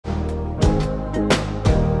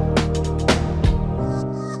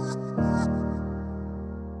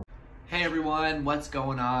everyone, what's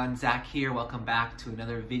going on? Zach here, welcome back to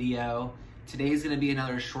another video. Today's gonna be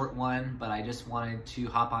another short one, but I just wanted to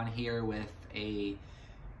hop on here with a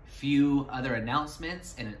few other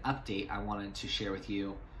announcements and an update I wanted to share with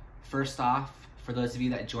you. First off, for those of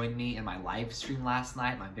you that joined me in my live stream last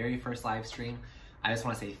night, my very first live stream, I just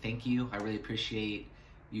wanna say thank you. I really appreciate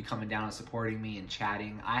you coming down and supporting me and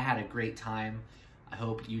chatting. I had a great time. I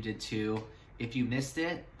hope you did too. If you missed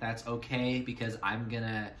it, that's okay because I'm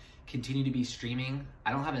gonna continue to be streaming.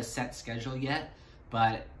 I don't have a set schedule yet,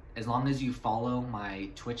 but as long as you follow my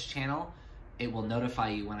Twitch channel, it will notify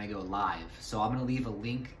you when I go live. So I'm gonna leave a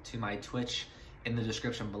link to my Twitch in the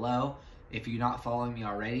description below. If you're not following me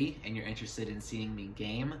already and you're interested in seeing me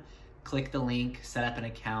game, click the link, set up an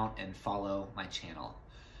account, and follow my channel.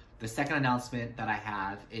 The second announcement that I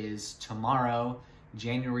have is tomorrow,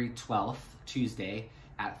 January 12th, Tuesday,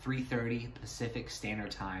 at 3:30 Pacific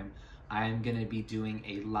Standard Time, I'm gonna be doing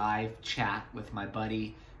a live chat with my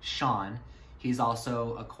buddy, Sean. He's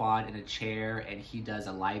also a quad in a chair, and he does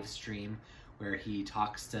a live stream where he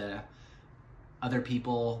talks to other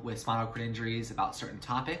people with spinal cord injuries about certain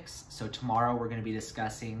topics. So tomorrow we're gonna be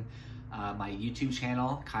discussing my YouTube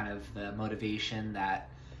channel, kind of the motivation that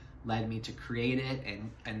led me to create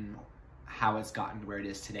it and how it's gotten to where it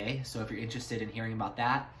is today. So if you're interested in hearing about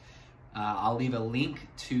that, I'll leave a link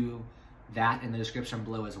to that in the description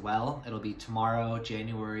below as well. It'll be tomorrow,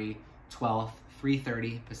 January 12th,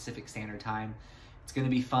 3:30 Pacific Standard Time. It's gonna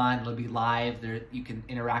be fun, it'll be live, there, you can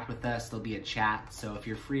interact with us, there'll be a chat. So if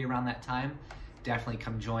you're free around that time, definitely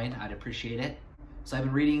come join, I'd appreciate it. So I've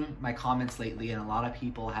been reading my comments lately and a lot of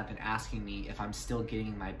people have been asking me if I'm still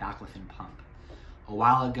getting my Baclofen pump. A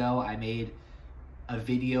while ago, I made a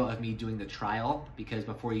video of me doing the trial because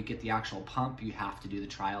before you get the actual pump, you have to do the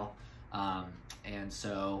trial. And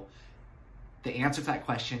so the answer to that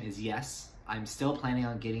question is yes. I'm still planning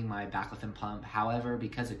on getting my Baclofen pump. However,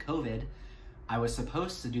 because of COVID, I was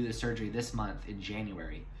supposed to do the surgery this month in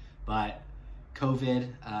January, but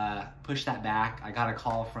COVID pushed that back. I got a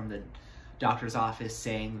call from the doctor's office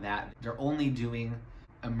saying that they're only doing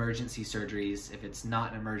emergency surgeries. If it's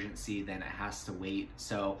not an emergency, then it has to wait.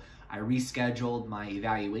 So I rescheduled my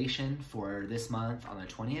evaluation for this month on the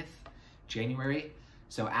 20th, January.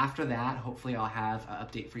 So after that, hopefully I'll have an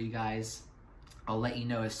update for you guys. I'll let you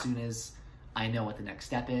know as soon as I know what the next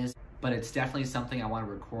step is, but it's definitely something I want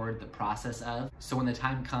to record the process of. So when the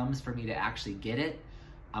time comes for me to actually get it,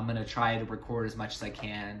 I'm gonna try to record as much as I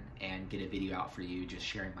can and get a video out for you, just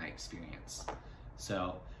sharing my experience.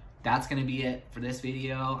 So that's gonna be it for this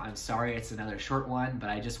video. I'm sorry it's another short one, but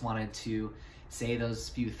I just wanted to say those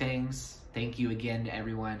few things. Thank you again to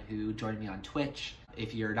everyone who joined me on Twitch.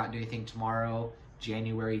 If you're not doing anything tomorrow,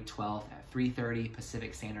 January 12th at 3:30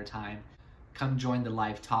 Pacific Standard Time, come join the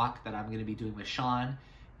live talk that I'm gonna be doing with Sean,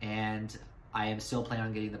 and I am still planning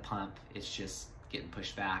on getting the pump. It's just getting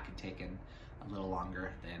pushed back and taking a little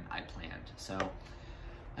longer than I planned. So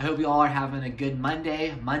I hope you all are having a good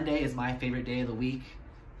Monday. Monday is my favorite day of the week.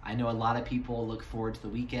 I know a lot of people look forward to the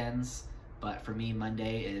weekends, but for me,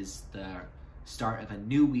 Monday is the start of a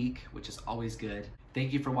new week, which is always good.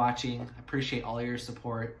 Thank you for watching. I appreciate all your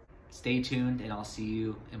support. Stay tuned, and I'll see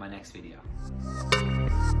you in my next video.